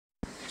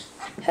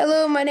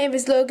Hello, my name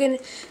is Logan,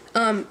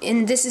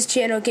 and this is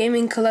Channel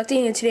Gaming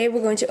Collecting, and today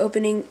we're going to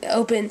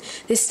open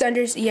this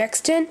Thunderous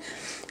EX tin.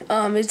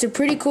 It's a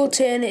pretty cool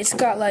tin. It's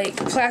got like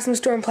Plasma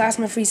Storm,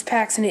 Plasma Freeze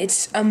packs, and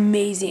it's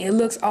amazing. It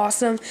looks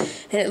awesome,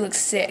 and it looks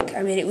sick.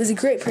 I mean, it was a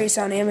great price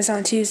on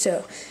Amazon too,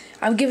 so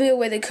I'm giving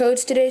away the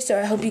codes today, so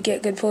I hope you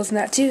get good pulls on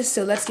that too,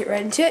 so let's get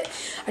right into it.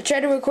 I tried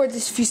to record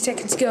this a few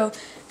seconds ago,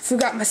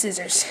 forgot my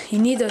scissors. You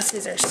need those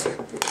scissors.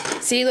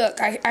 See, look,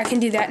 I can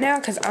do that now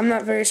because I'm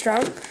not very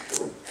strong.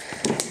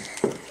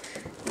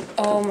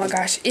 Oh my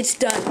gosh, it's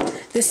done.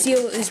 The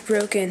seal is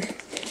broken.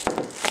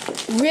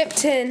 RIP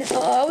tin.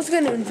 Oh, I was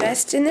going to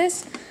invest in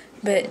this,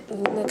 but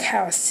look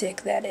how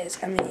sick that is.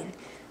 I mean,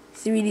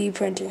 3D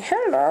printing.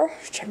 Hello,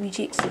 chubby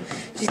cheeks.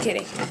 Just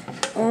kidding.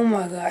 Oh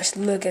my gosh,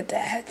 look at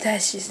that.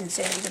 That's just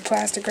insane. The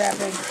plastic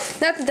wrapping.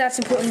 Not that that's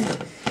important.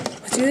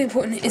 What's really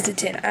important is the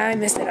tin. I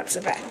messed it up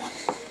so bad.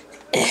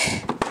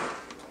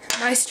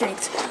 My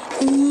strength.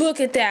 Look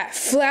at that.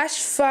 Flash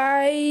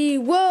fire.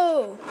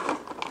 Whoa.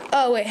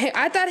 Oh wait, hey,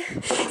 I thought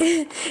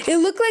it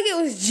looked like it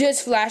was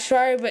just flash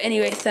fire, but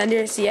anyway,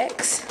 Thunderous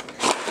EX.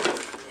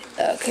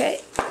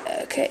 Okay.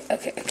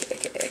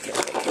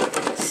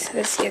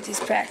 Let's get these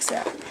packs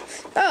out.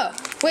 Oh,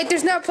 wait,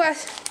 there's not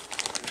plasma.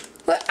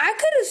 Well, I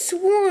could have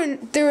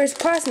sworn there was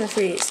Plasma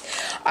Freeze.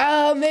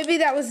 Maybe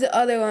that was the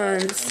other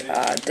ones.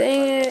 Oh,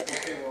 dang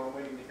it.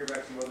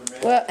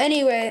 Well,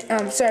 anyway,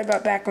 sorry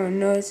about background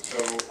noise.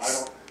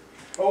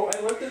 Oh, I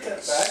looked at that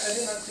back. I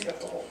did not see a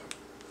hole.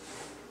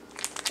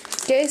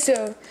 Okay,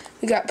 so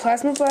we got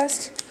Plasma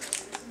Blast,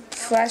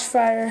 Flash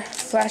Fire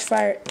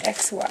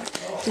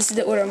XY. This is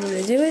the order I'm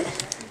going to do it.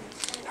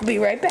 I'll be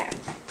right back.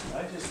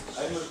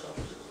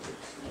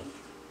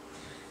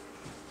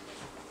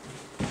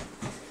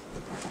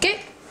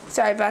 Okay,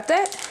 sorry about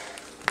that.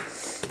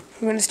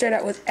 We're going to start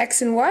out with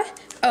X and Y.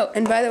 Oh,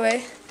 and by the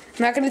way,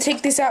 I'm not going to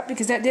take this out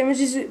because that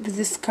damages it, but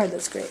this card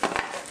looks great.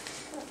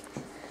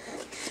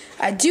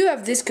 I do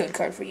have this code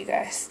card for you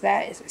guys.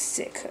 That is a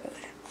sick code.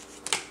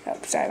 Oh,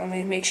 sorry, let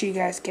me make sure you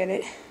guys get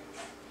it.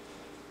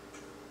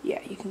 Yeah,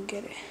 you can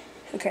get it.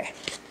 Okay.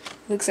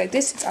 Looks like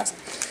this. It's awesome.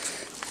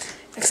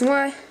 X and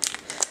Y.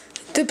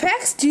 The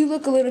packs do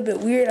look a little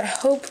bit weird. I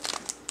hope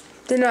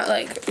they're not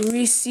like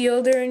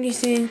resealed or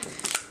anything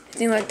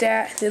like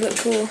that. They look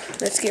cool.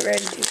 Let's get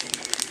ready to do it.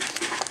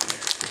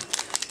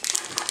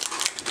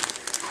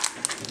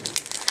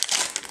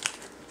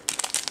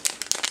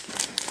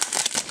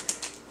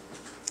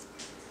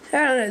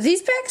 I don't know.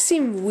 These packs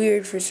seem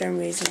weird for some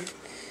reason.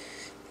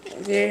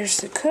 There's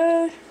the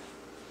code.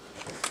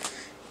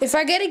 If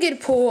I get a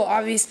good pull,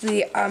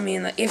 obviously, I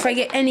mean, like, if I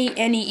get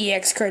any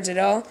EX cards at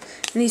all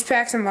in these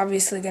packs, I'm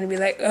obviously gonna be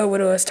like, oh,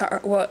 what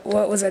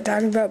was I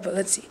talking about? But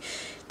let's see.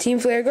 Team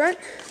Flare Grunt,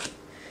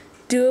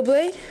 Dual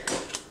Blade,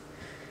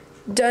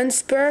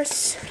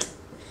 Dunsparce,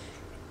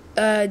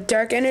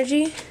 Dark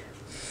Energy,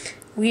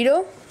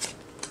 Weedle,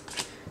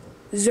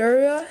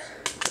 Zorua,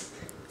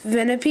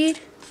 Venipede,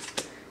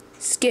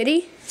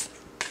 Skitty,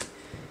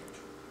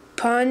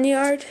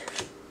 Pawniard.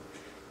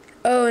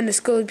 Oh, and the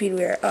Scolipede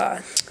wear.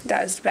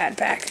 That was a bad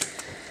pack.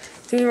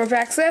 3 more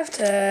packs left.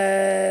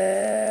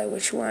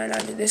 Which one?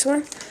 I'll do this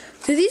one.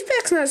 Do these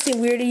packs not seem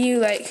weird to you?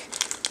 Like,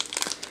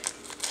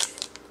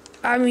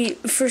 I mean,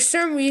 for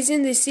some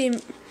reason they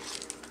seem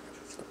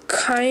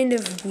kind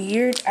of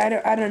weird. I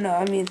don't know.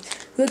 I mean,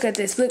 look at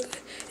this. Look,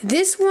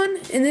 this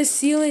one and this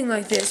ceiling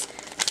like this.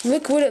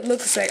 Look what it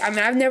looks like. I mean,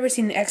 I've never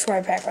seen an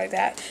XY pack like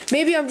that.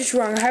 Maybe I'm just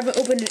wrong. I haven't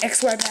opened an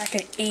XY pack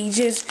in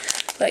ages,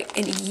 like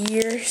in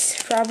years,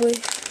 probably.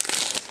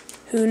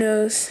 Who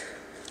knows?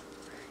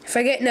 If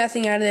I get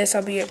nothing out of this,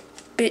 I'll be a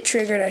bit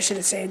triggered. I should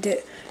have saved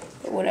it.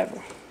 But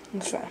whatever.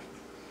 It's fine.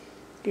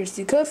 Here's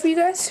the code for you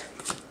guys.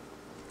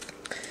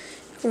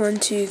 1,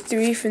 2,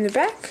 3 from the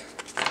back.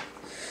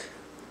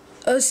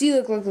 Oh, see,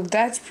 look,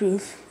 that's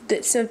proof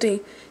that something,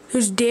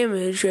 there's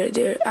damage right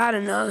there. I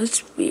don't know.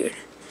 It's weird.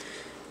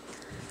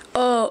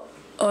 Oh,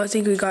 I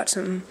think we got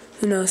something.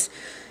 Who knows?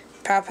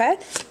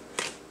 Palpad.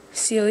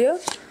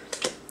 Celio.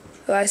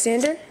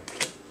 Lysander.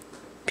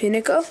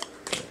 Pinnacle.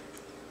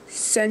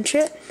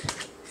 Sentret,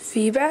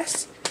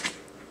 Feebas,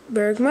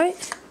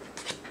 Bergmite,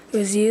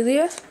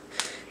 Roselia,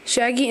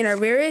 Shaggy, and our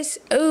rarest,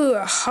 oh,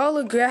 a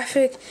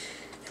holographic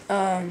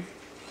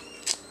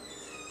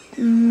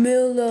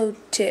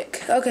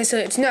Milotic. Okay, so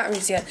it's not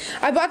resealed.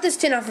 I bought this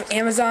tin off of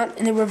Amazon,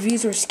 and the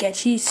reviews were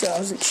sketchy, so I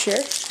wasn't sure.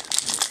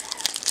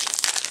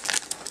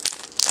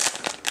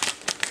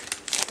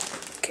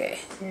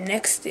 Okay,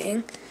 next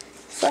thing,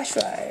 Flash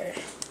Fire.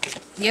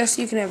 Yes,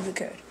 you can have the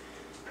code.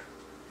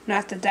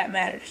 Not that that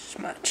matters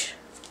much.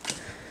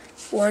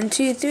 1,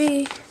 2,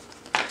 3.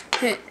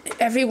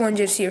 Everyone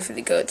just here for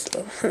the codes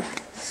though.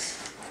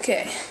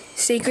 Okay.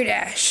 Sacred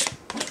Ash.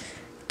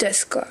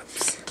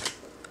 Dusclops.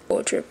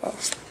 Ultra Ball.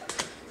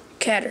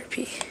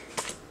 Caterpie.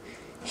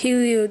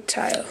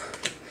 Heliotile.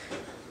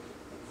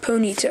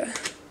 Ponyta.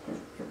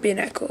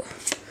 Binnacle.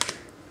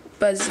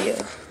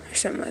 Buzzio. Or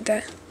something like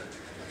that.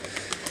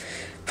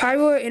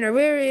 Pyroar in a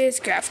rare is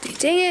Crafty.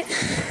 Dang it.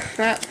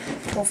 Well,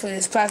 hopefully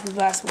this Plasma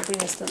Blast will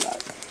bring us the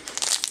luck.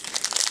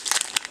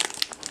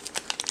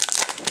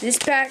 This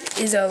pack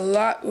is a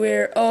lot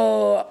rare.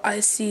 Oh,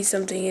 I see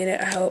something in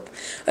it, I hope.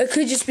 It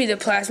could just be the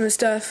plasma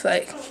stuff,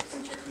 like,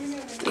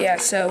 yeah,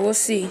 so we'll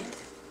see.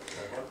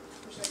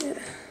 Yeah.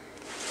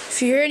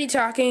 If you hear any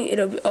talking,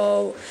 it'll be,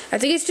 oh, I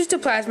think it's just a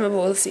plasma, but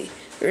we'll see.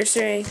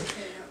 Ursaring,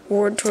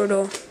 Ward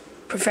Turtle,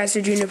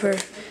 Professor Juniper,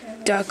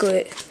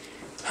 Ducklet,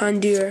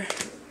 Hondur,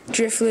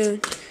 Drifloon,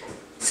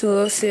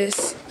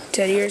 Solosis,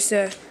 Teddy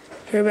Ursa,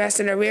 Herbast,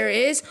 and our rare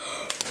is...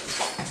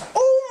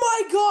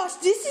 Oh my gosh,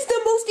 this is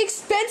the most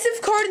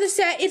expensive card in the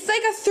set. It's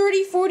like a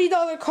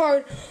 $30-$40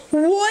 card.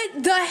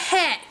 What the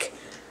heck?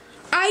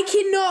 I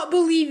cannot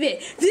believe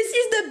it. This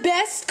is the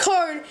best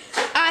card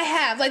I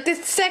have. Like the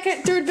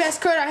second, third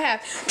best card I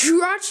have.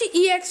 Jirachi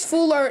EX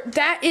Full Art.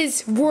 That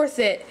is worth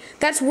it.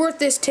 That's worth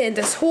this tin.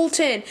 This whole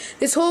tin.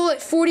 This whole like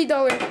 $40,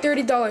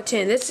 $30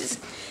 tin. This is,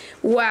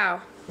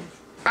 wow.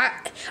 I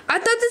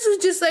thought this was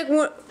just like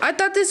one. I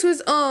thought this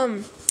was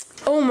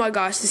Oh my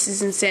gosh, this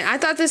is insane. I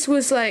thought this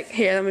was like,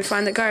 here, let me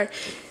find the card.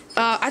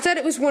 I thought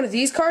it was one of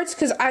these cards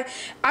because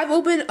I've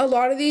opened a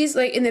lot of these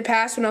like in the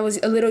past when I was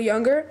a little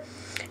younger.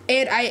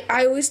 And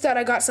I always thought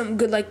I got something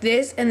good like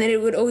this, and then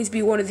it would always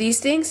be one of these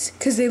things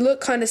because they look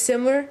kind of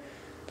similar.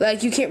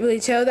 Like, you can't really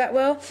tell that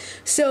well.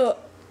 So,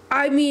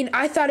 I mean,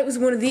 I thought it was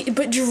one of these,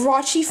 but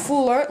Jirachi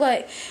Full Art,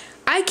 like,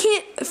 I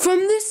can't, from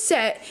this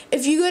set,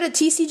 if you go to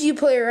TCG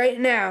Player right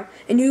now,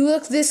 and you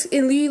look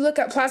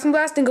at Plasma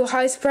Blast and go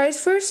highest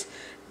price first,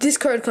 this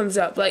card comes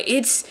up. Like,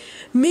 it's,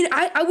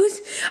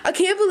 I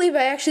can't believe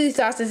I actually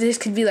thought that this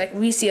could be like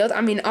resealed. I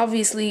mean,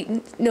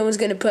 obviously no one's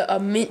gonna put a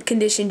mint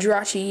condition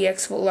Jirachi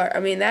EX Full Art. I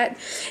mean, that,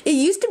 it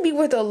used to be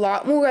worth a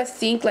lot more, I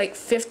think, like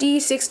 50,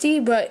 60,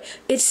 but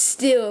it's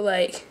still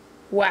like,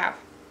 wow,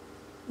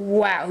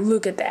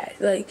 look at that.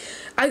 Like,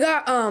 I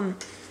got a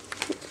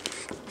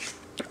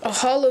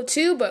holo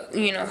too, but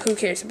you know, who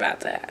cares about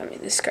that? I mean,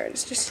 this card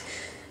is just,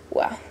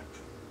 wow,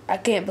 I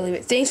can't believe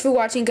it. Thanks for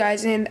watching,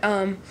 guys, and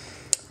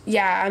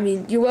yeah, I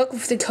mean, you're welcome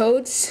for the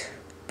codes,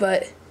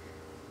 but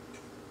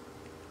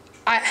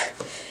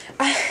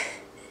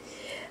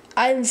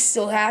I'm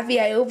so happy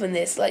I opened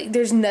this. Like,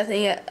 there's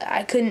nothing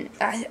I couldn't.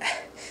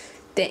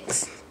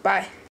 Thanks. Bye.